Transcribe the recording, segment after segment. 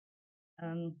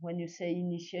When you say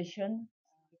initiation.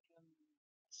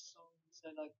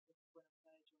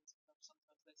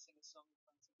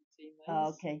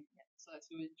 Okay.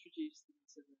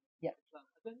 Yeah.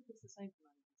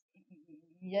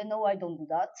 Yeah, no, I don't do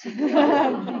that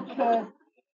because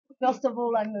first of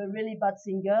all, I'm a really bad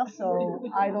singer, so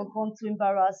I don't want to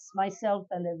embarrass myself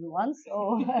and everyone.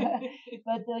 So,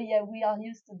 but yeah, we are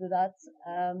used to do that,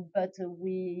 but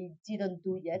we didn't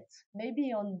do yet.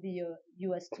 Maybe on the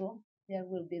US tour, yeah,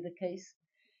 will be the case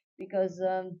because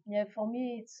yeah, for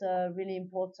me it's really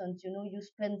important. You know, you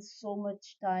spend so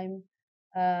much time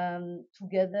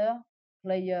together,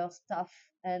 player, staff,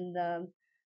 and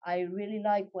I really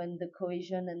like when the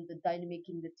cohesion and the dynamic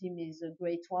in the team is a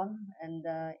great one, and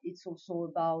it's also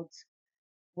about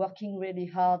working really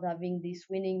hard, having this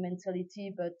winning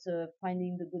mentality, but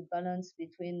finding the good balance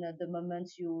between the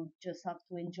moments you just have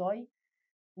to enjoy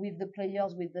with the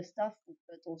players, with the staff,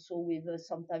 but also with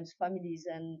sometimes families.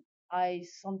 And I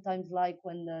sometimes like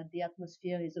when the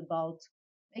atmosphere is about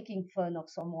making fun of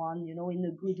someone, you know, in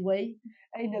a good way,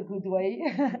 in a good way.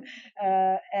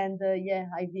 And yeah,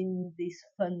 I've been these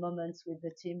fun moments with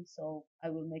the team, so I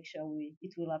will make sure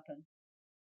it will happen.